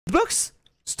Box,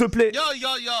 s'il te plaît.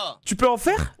 야. Tu peux en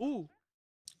faire? 오.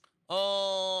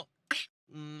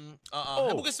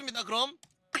 해보겠습니다 그럼.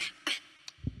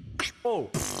 Oh.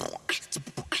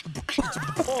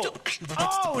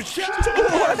 Oh shit!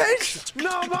 What?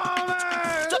 No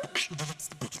moment!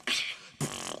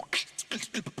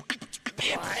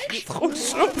 Il est trop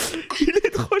chaud! Il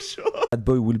est trop chaud! That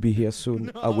boy will be here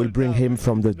soon. I will bring him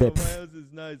from the depth. My house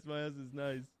is nice. My house is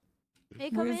nice. Hey,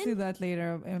 come We'll in. see that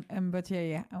later. But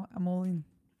yeah, I'm all in.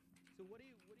 So what do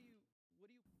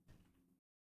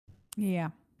you? Yeah,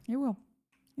 he will.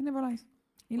 He never lies.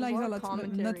 He There's lies more a lot,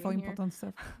 commentary not for in here. important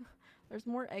stuff. There's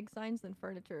more egg signs than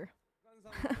furniture.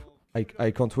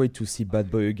 I can't wait to see Bad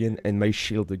Boy again and my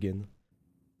shield again.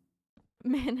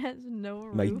 Man has no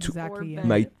My roof two- or Exactly, yeah. bed.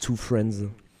 My two friends.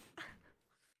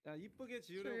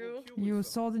 True. You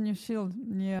sword in your shield.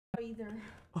 Yeah. Either.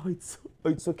 Oh, it's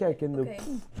okay. I can. Okay,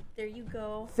 there you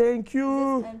go. Thank Is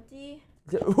you. this empty?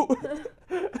 You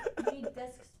need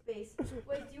desk space.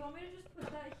 Wait, do you want me to just put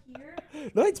that here?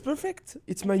 No, it's perfect.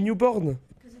 It's my newborn.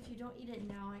 Because if you don't eat it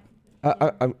now, I can put it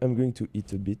here. I'm going to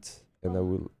eat a bit and I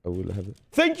will have it.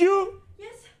 Thank you.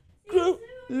 Yes. See you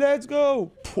soon. Let's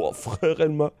go. Pouah, frère, elle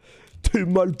m'a. T'es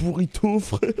mal burrito,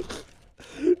 frère.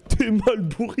 T'es mal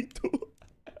burrito.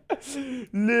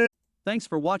 Thanks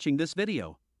for watching this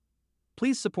video.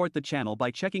 Please support the channel by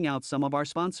checking out some of our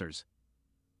sponsors.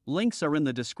 Links are in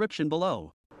the description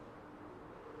below.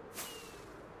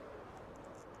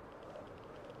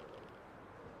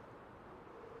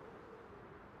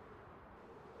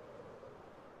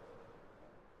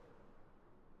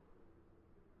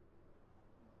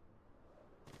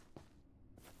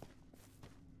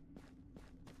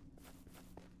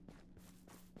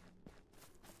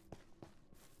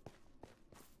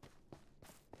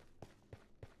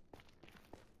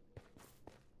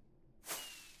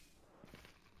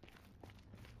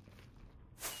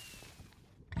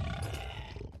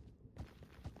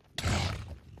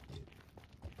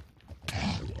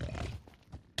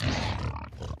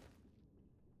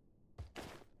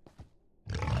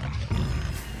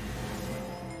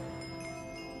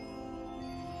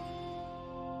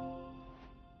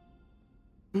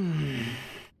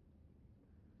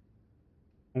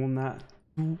 On a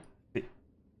tout fait.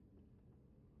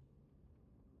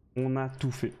 On a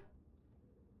tout fait.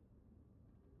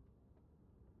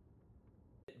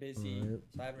 Busy, Ouais.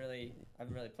 so I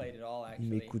haven't really played at all Il actually.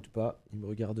 m'écoute pas, il me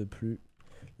regarde plus.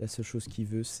 La seule chose qu'il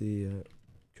veut, c'est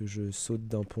que je saute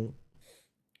d'un pont.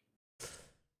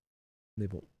 Mais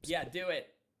bon. Yeah, do it.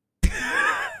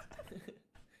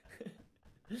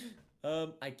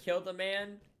 I killed a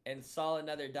man and saw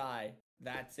another die.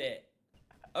 That's it.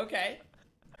 Okay.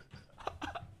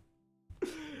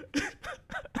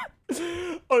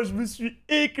 Oh, je me suis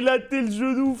éclaté le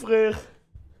genou, frère.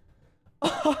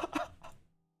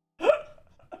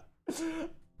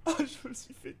 Oh, je me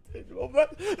suis fait tellement mal.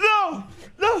 Non,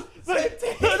 non,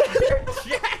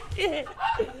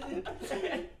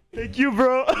 Thank you,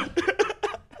 bro.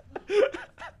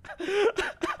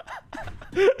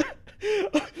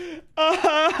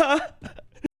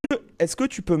 Est-ce que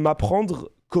tu peux m'apprendre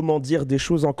comment dire des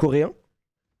choses en coréen?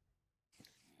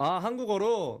 아,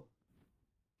 한국어로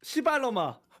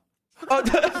시발로마.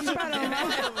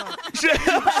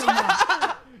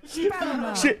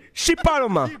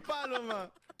 Shipaloma.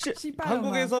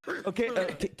 한국에서 Okay,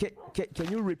 can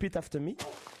you repeat after me?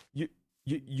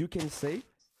 You can say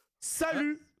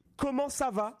Salut, comment ça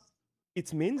va?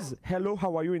 It means hello,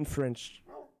 how are you in French?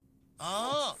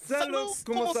 아, Salut,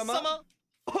 comment ça va?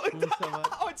 Oh,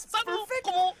 it's Salut, perfect.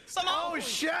 comment ça va? Oh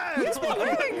shit!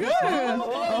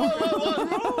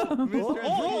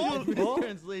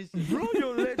 Translation. Bro,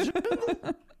 you're legend.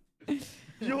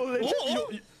 You're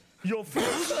legend. You're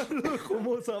French.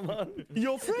 comment ça va?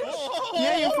 You're French.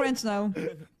 Yeah, you're French now.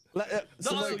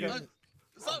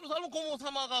 살로 고모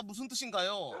사마가 무슨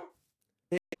뜻인가요?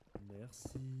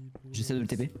 J'essaie de le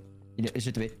TP.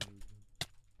 J'ai TP.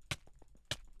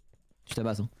 Je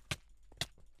tabasse. Hein.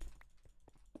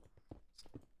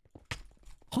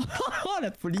 Oh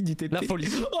la folie du TP. La folie.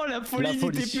 Oh la folie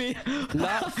du TP.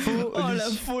 La folie. Oh la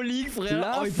folie frère.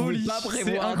 La folie.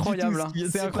 C'est incroyable.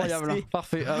 C'est incroyable.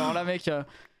 Parfait. Alors là mec,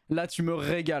 là tu me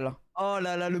régales. Oh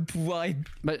là là le pouvoir est...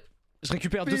 Bah, je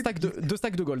récupère deux stacks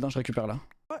de gold, hein, je récupère là.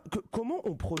 Comment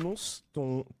on prononce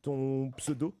ton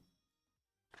pseudo?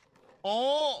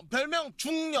 별명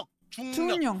중력.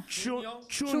 Chunyon. Chunyon.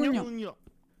 Chunyon.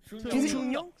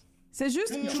 C'est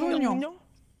juste Chunyon.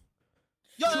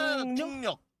 야,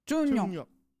 중력. Chunyon.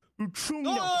 Chunyon.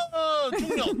 중력.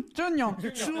 Chunyon.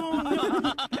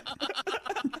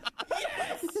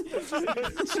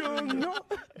 Chunyon.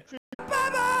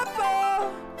 Baba.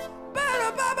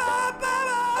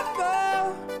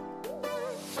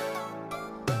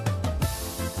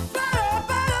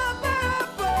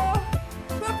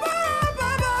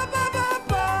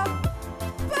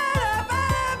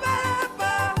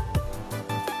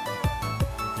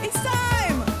 It's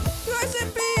time! To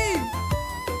SMP!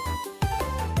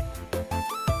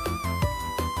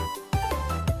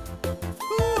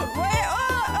 Ooh, wait,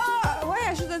 why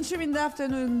I shouldn't stream in the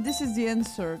afternoon? This is the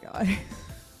answer, guys.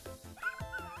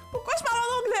 Pourquoi je parle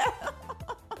en anglais?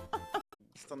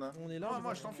 On est là. Non,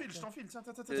 moi je t'enfile, tiens.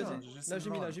 Là, j'ai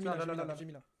mis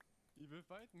là. Il veut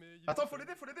fight, mais. Attends, faut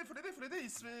l'aider, il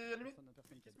se fait allumer.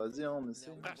 Vas-y, on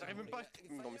essaie. J'arrive même pas.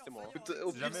 Non, mais c'est moi.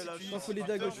 Au pire, Non, faut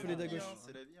l'aider à gauche, c'est la vie.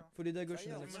 Faut l'aider à gauche.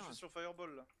 Moi je suis sur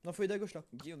Fireball là. Non, faut l'aider à gauche là.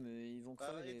 Guillaume, ils vont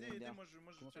crever. Aidez, moi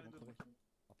je fais les deux.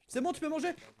 C'est bon, tu peux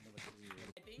manger.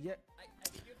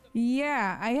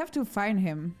 Yeah, I have to find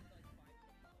him.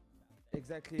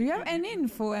 Exactly. Do you have any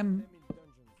info,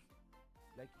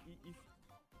 Like if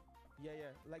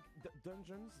like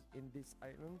dungeons in this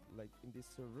island, like in this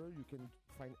server, you can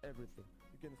find everything.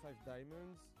 You can find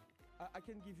diamonds. I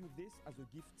can give you this as a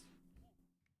gift.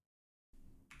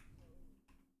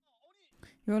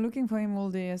 You were looking for him all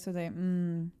day yesterday.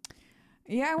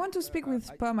 Yeah, I want to speak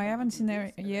with Pom. I haven't seen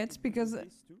her yet because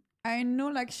I know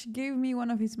like she gave me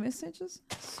one of his messages.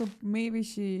 So maybe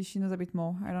she knows a bit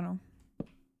more. I don't know.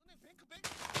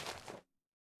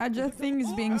 I just think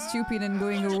he's being stupid and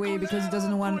going away because he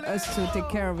doesn't want us to take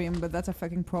care of him, but that's a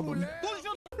fucking problem. No,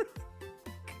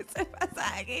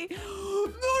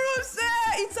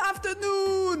 it's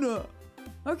afternoon!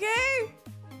 Okay?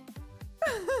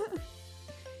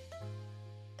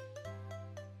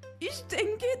 Ich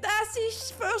denke, dass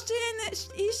ich verstehe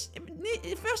nicht.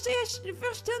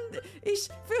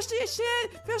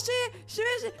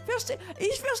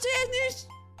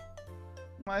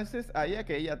 Más es a ella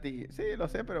que ella a ti. Sí, lo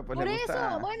sé, pero pues Por le gusta...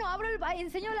 eso, bueno,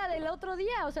 enseño la del otro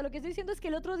día. O sea, lo que estoy diciendo es que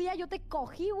el otro día yo te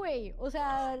cogí, güey. O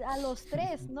sea, a los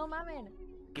tres, no mamen.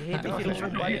 ¿Qué? ¿Te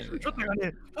hicieron un banner? Yo te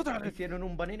gané. ¿Te hicieron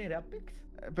un banner en Apex?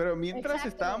 Pero mientras Exacto,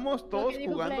 estábamos lo todos que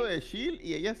dijo jugando Play. de Shield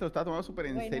y ella se lo estaba tomando súper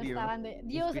en Güey, no serio. estaban de...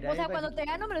 Dios, o sea, cuando te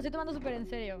gano me lo estoy tomando súper en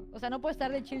serio. O sea, no puedo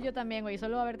estar de chill yo también, güey.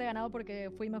 Solo haberte ganado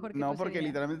porque fui mejor que tú No, ese porque día.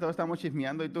 literalmente todos estábamos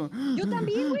chismeando y tú... Yo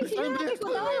también, güey. Si yo Estoy no me bien,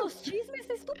 contaba los chismes,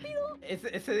 estúpido.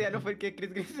 Ese día no fue el que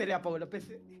Chris se le apagó la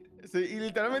PC. Sí, y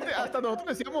literalmente hasta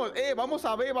nosotros decíamos, vamos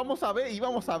a ver, y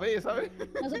íbamos a ver, ¿sabes?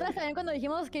 Nosotras también cuando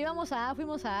dijimos que íbamos a A,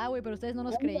 fuimos a A, güey, pero ustedes no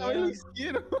nos Una vez lo creyeron.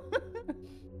 hicieron.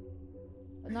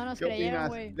 No nos ¿Qué creyeron, opinas,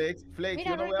 güey. Flex,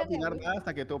 Mira, yo no no voy a entiendo, opinar güey. nada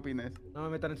hasta que tú opines. No me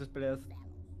metan en sus peleas.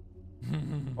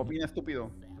 Opina,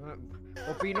 estúpido.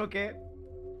 Opino que...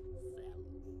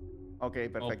 Ok,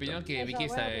 perfecto. Opino que Eso, Vicky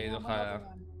está buena opinión, buena enojada.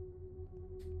 opinión.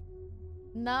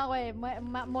 No, güey,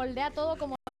 moldea todo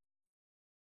como